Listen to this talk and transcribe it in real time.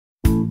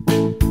Good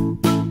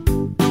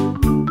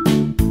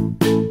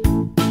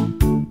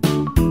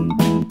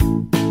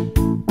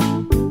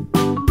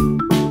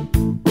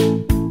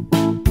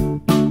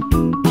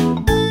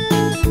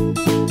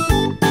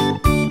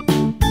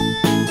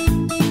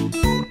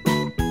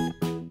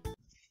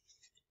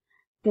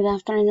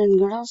afternoon,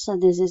 girls. So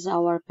this is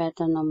our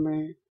PETA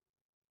number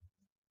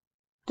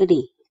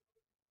 3.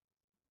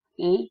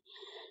 Okay.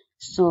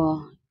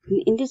 So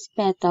in this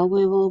PETA,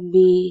 we will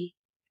be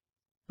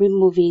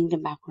removing the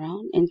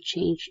background and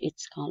change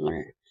its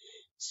color.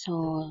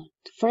 So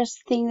the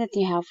first thing that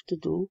you have to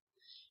do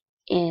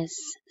is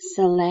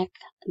select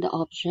the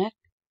object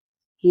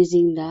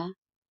using the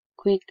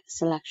quick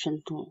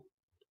selection tool.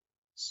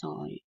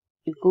 So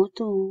you go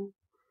to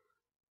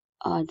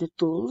the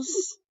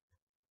tools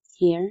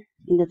here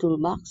in the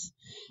toolbox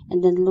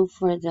and then look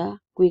for the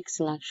quick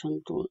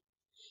selection tool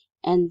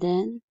and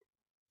then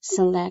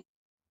select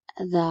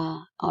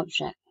the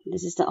object.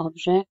 This is the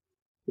object,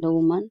 the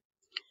woman.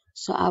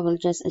 So I will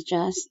just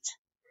adjust.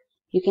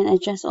 You can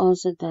adjust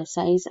also the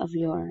size of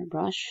your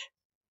brush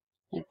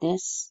like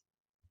this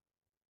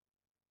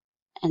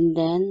and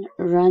then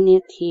run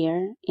it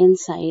here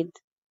inside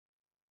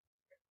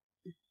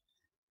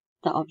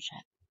the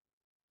object.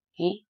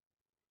 Okay,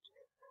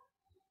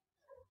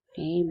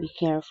 be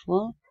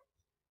careful.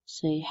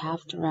 So you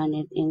have to run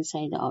it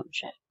inside the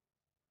object.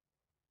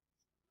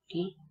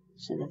 Okay,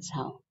 so that's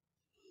how.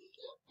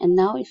 And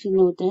now if you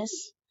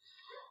notice,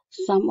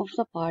 some of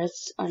the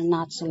parts are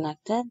not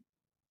selected.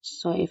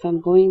 So if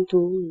I'm going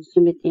to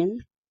zoom it in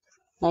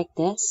like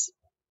this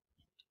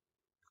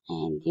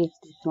and use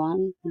this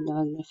one, the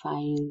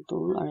magnifying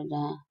tool or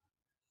the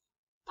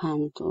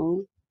pan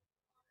tool.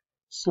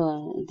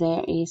 So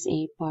there is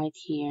a part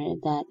here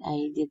that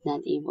I did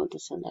not able to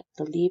select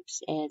the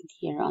lips and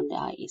here on the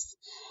eyes.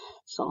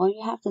 So all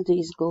you have to do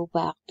is go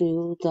back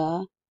to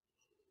the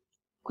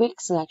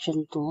quick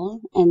selection tool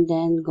and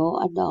then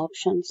go at the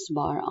options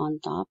bar on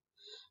top.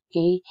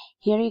 Okay,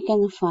 here you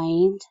can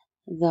find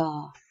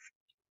the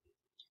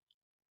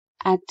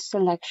add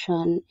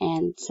selection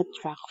and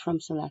subtract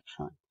from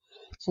selection.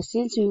 So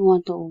since we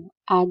want to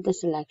add the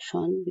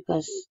selection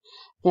because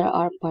there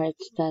are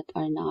parts that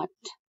are not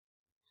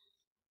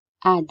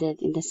added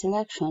in the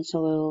selection,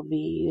 so we will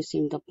be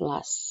using the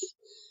plus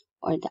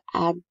or the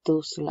add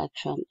to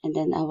selection, and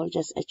then I will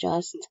just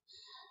adjust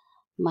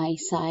my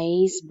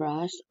size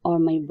brush or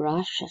my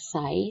brush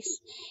size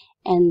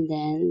and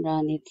then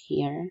run it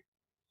here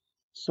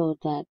so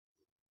that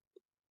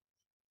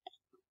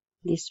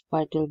this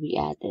part will be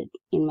added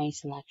in my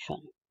selection.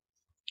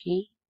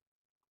 Okay,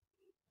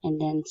 and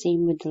then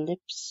same with the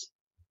lips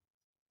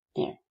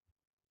there.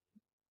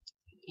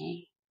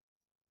 Okay,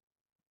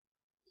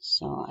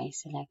 so I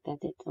selected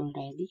it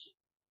already.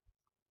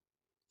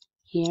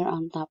 Here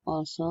on top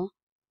also,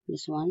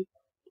 this one,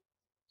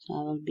 so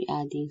I will be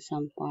adding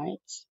some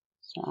parts.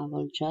 So I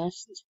will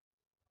just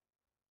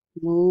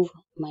move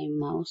my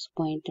mouse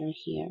pointer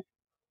here,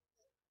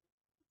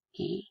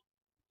 okay,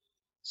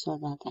 so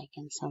that I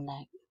can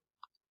select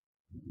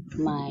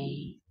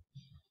my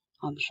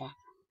object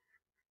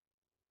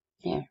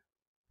there.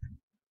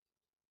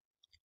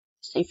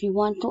 So if you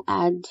want to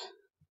add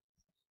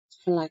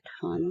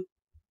selection,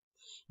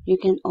 you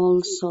can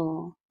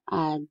also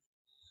add,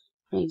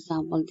 for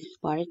example, this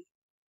part,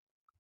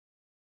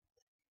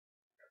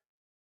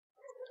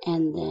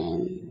 and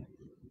then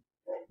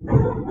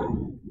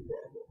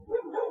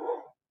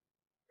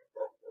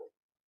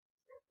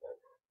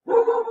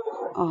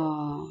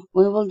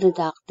we will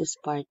deduct this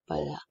part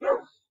pala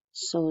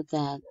so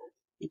that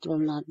it will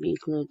not be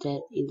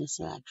included in the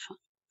selection.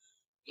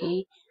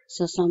 Okay,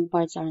 so some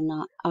parts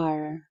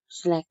are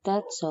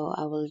selected, so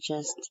I will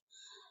just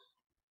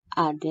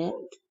add it,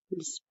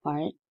 this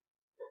part,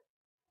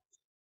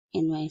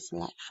 in my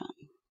selection.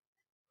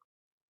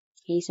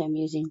 Okay, so I'm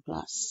using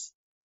plus.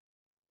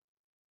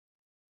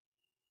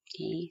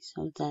 Okay,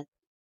 so that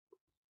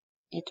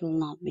it will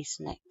not be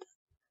selected.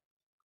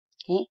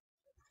 Okay,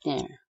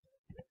 there.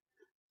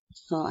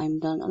 So I'm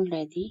done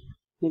already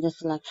with the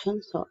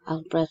selection. So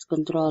I'll press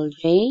Ctrl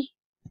J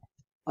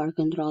or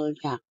Ctrl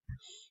Jack.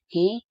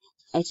 Okay,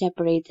 I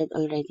separated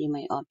already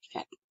my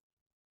object.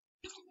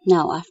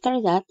 Now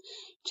after that,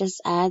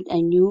 just add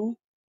a new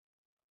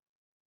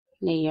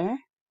layer,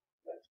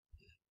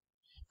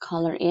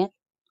 color it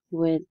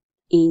with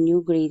a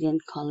new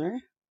gradient color,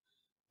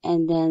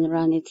 and then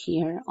run it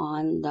here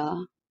on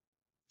the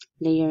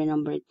layer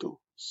number 2.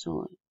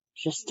 So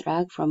just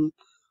drag from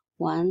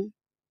one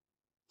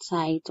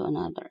side to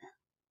another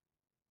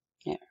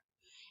there,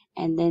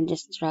 and then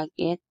just drag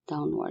it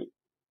downward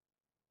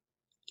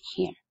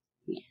here.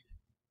 Yeah.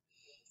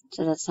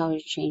 So that's how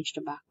you change the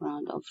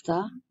background of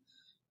the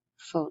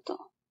photo.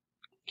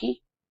 Okay,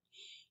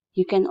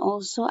 you can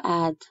also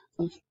add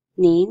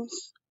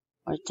names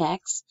or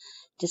text.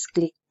 Just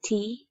click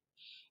T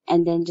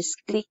and then just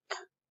click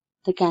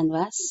the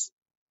canvas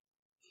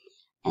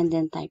and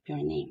then type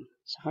your name.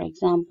 So for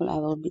example, I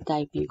will be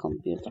typing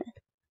computer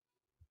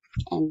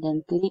and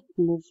then click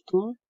move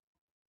tool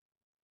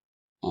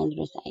and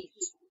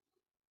resize.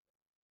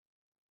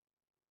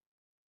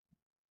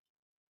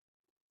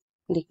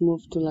 Click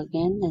Move Tool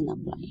again, then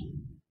apply.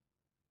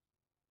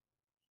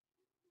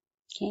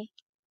 Okay,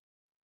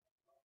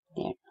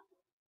 there.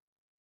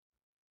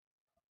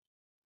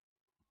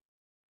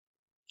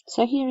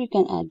 So here you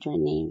can add your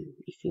name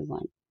if you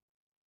want.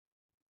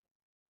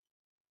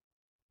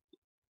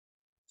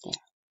 There.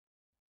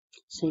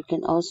 So you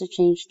can also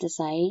change the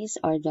size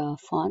or the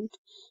font.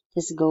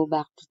 Just go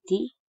back to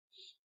T,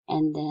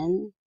 and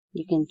then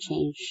you can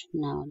change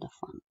now the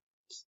font.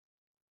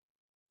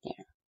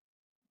 There.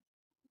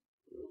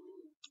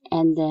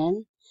 And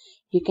then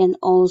you can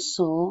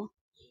also,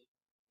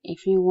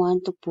 if you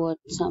want to put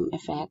some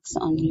effects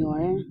on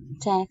your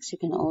text, you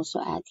can also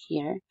add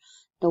here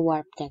the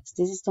warp text.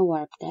 This is the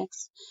warp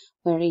text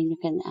wherein you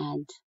can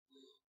add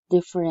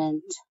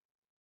different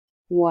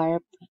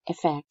warp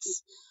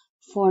effects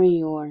for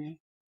your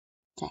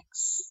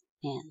text.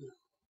 And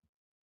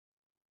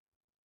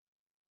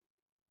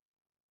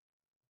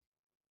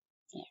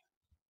there.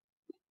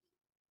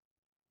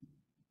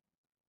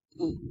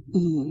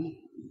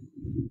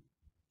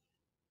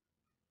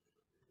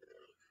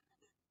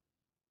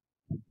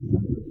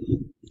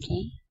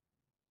 Okay,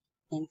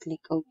 then click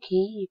OK.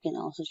 You can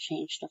also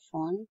change the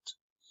font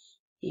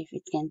if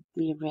it can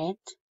be read.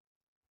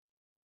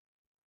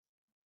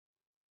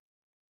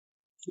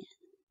 Yeah.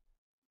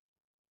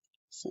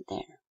 So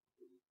there.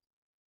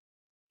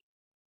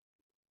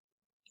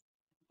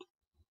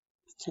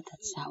 So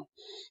that's how.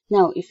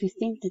 Now, if you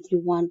think that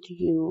you want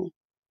to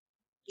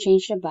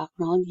change the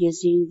background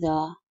using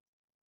the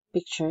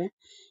picture,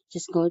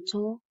 just go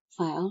to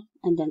File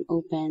and then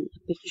open a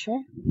picture.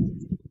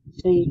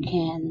 So you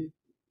can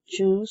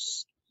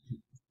choose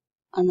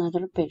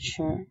another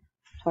picture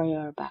for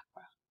your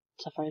background.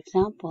 So for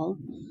example,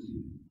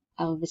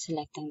 I will be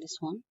selecting this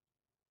one.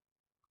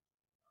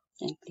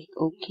 Then click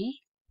OK.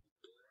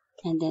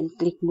 And then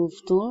click Move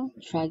Tool,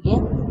 drag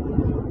it.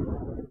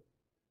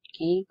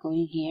 Okay,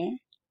 going here.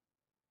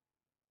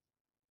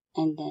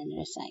 And then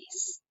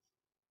resize.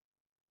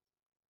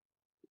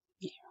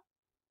 There.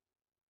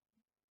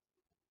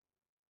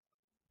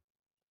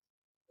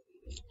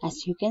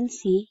 As you can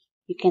see,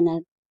 you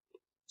cannot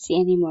see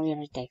any more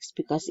your text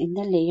because in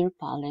the layer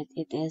palette,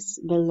 it is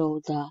below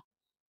the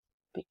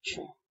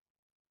picture.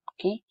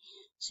 Okay,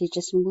 so you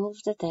just move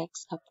the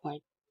text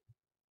upward.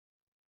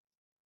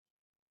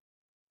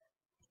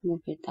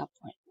 Move it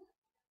upward.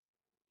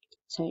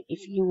 So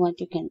if you want,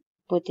 you can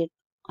put it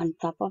on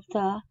top of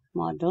the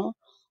model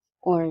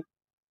or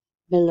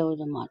below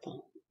the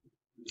model.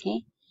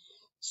 Okay,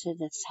 so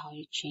that's how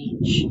you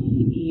change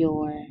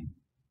your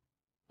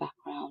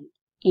background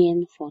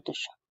in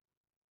Photoshop.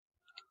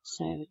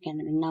 So we can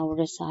now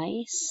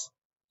resize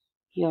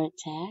your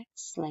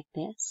text like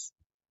this.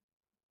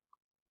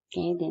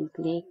 Okay, then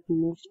click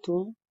Move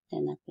Tool,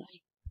 then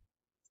apply.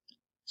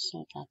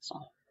 So that's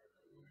all.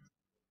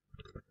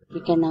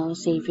 You can now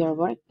save your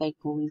work by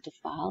going to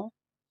File,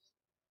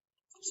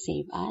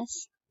 Save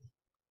As,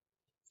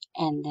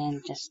 and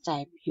then just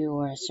type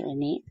your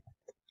surname,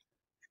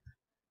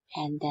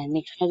 and then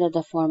make sure that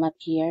the format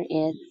here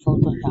is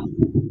Photoshop,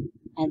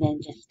 and then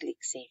just click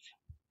Save.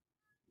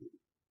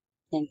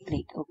 Then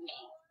click OK.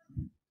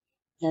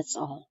 That's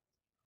all.